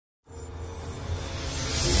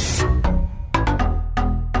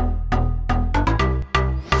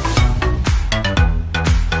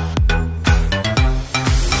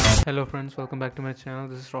Hello friends, welcome back to my channel.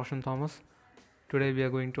 This is Roshan Thomas. Today we are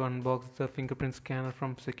going to unbox the fingerprint scanner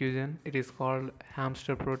from SecuGen. It is called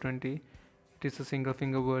Hamster Pro 20. It is a single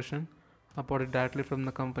finger version. I bought it directly from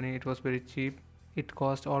the company. It was very cheap. It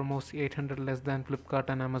cost almost 800 less than Flipkart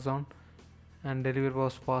and Amazon, and delivery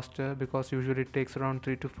was faster because usually it takes around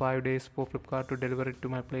 3 to 5 days for Flipkart to deliver it to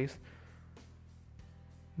my place.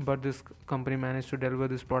 But this company managed to deliver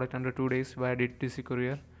this product under 2 days via DTC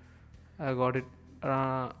courier. I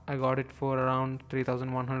got it for around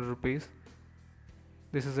 3,100 rupees.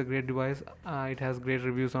 This is a great device. It has great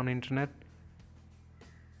reviews on internet.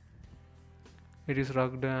 It is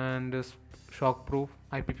rugged and shock proof,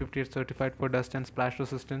 IP58 certified for dust and splash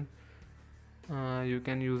resistant. You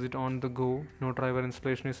can use it on the go. No driver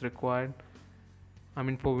installation is required.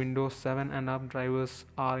 For Windows 7 and up, drivers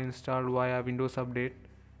are installed via Windows Update,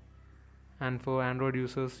 and for Android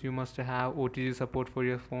users you must have OTG support for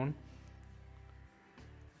your phone.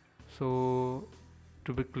 So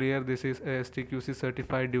to be clear, this is a STQC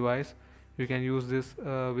certified device. You can use this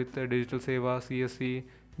with Digital Seva, CSC,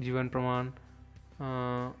 Jivan Praman,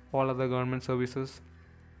 all other government services,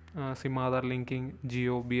 SIM Aadhaar linking,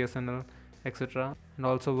 Jio, BSNL, etc. And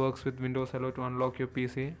also works with Windows Hello to unlock your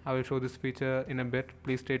PC. I will show this feature in a bit.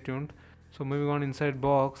 Please stay tuned. So moving on, inside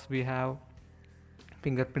box we have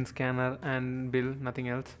fingerprint scanner and bill, nothing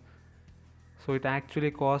else. So it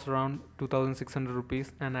actually costs around 2,600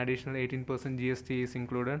 rupees, and additional 18% GST is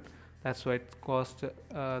included. That's why it cost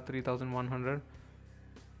 3,100.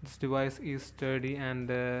 This device is sturdy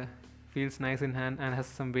and feels nice in hand and has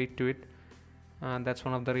some weight to it. That's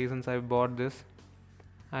one of the reasons I bought this.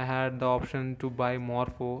 I had the option to buy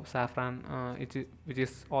Morpho Saffron, which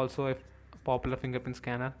is also a popular fingerprint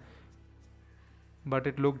scanner, but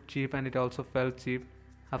it looked cheap and it also felt cheap.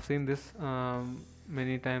 I've seen this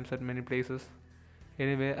many times at many places.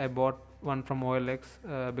 Anyway, I bought one from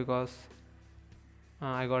OLX because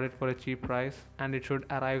I got it for a cheap price and it should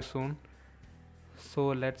arrive soon. So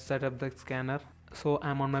let's set up the scanner. So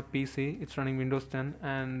I'm on my PC, it's running Windows 10,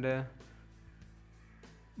 and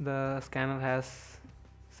the scanner has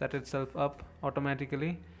set itself up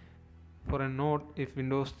automatically. For a note, if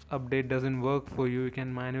Windows Update doesn't work for you, you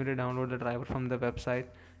can manually download the driver from the website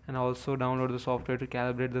and also download the software to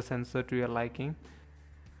calibrate the sensor to your liking.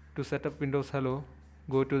 To set up Windows Hello,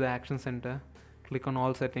 go to the Action Center, click on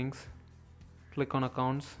All Settings, click on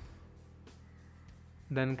Accounts,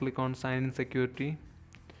 then click on Sign in Security.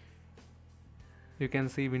 You can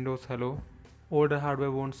see Windows Hello. Older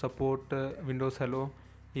hardware won't support Windows Hello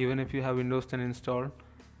even if you have Windows 10 installed,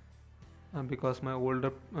 because my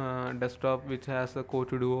older desktop, which has a Core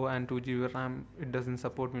 2 Duo and 2 GB RAM, it doesn't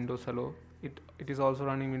support Windows Hello. It is also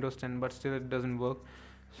running Windows 10, but still it doesn't work.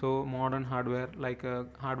 So modern hardware, like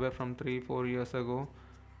hardware from 3-4 years ago,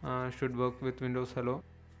 should work with Windows Hello.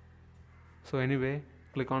 So anyway,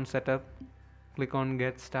 click on Setup, click on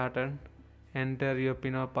Get Started, enter your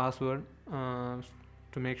PIN or password to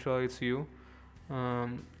make sure it's you.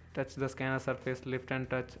 Touch the scanner surface, lift and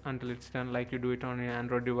touch until it's done, like you do it on your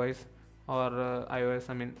Android device or iOS,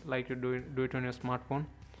 like you do it on your smartphone.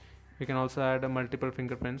 You can also add multiple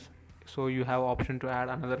fingerprints, so you have option to add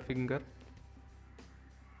another finger.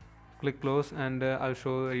 Click close and I'll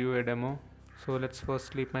show you a demo. So let's first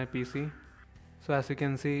sleep my PC. So as you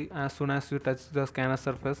can see, as soon as you touch the scanner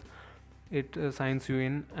surface, it signs you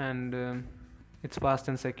in, and it's fast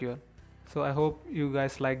and secure. So I hope you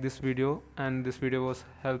guys like this video and this video was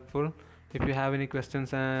helpful. If you have any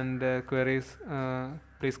questions and queries,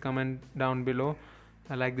 please comment down below.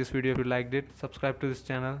 I like this video if you liked it. Subscribe to this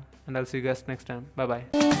channel, and I'll see you guys next time. Bye bye.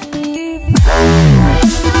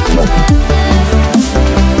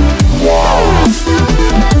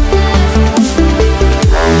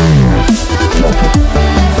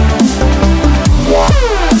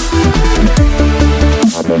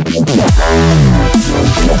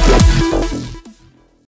 Yeah.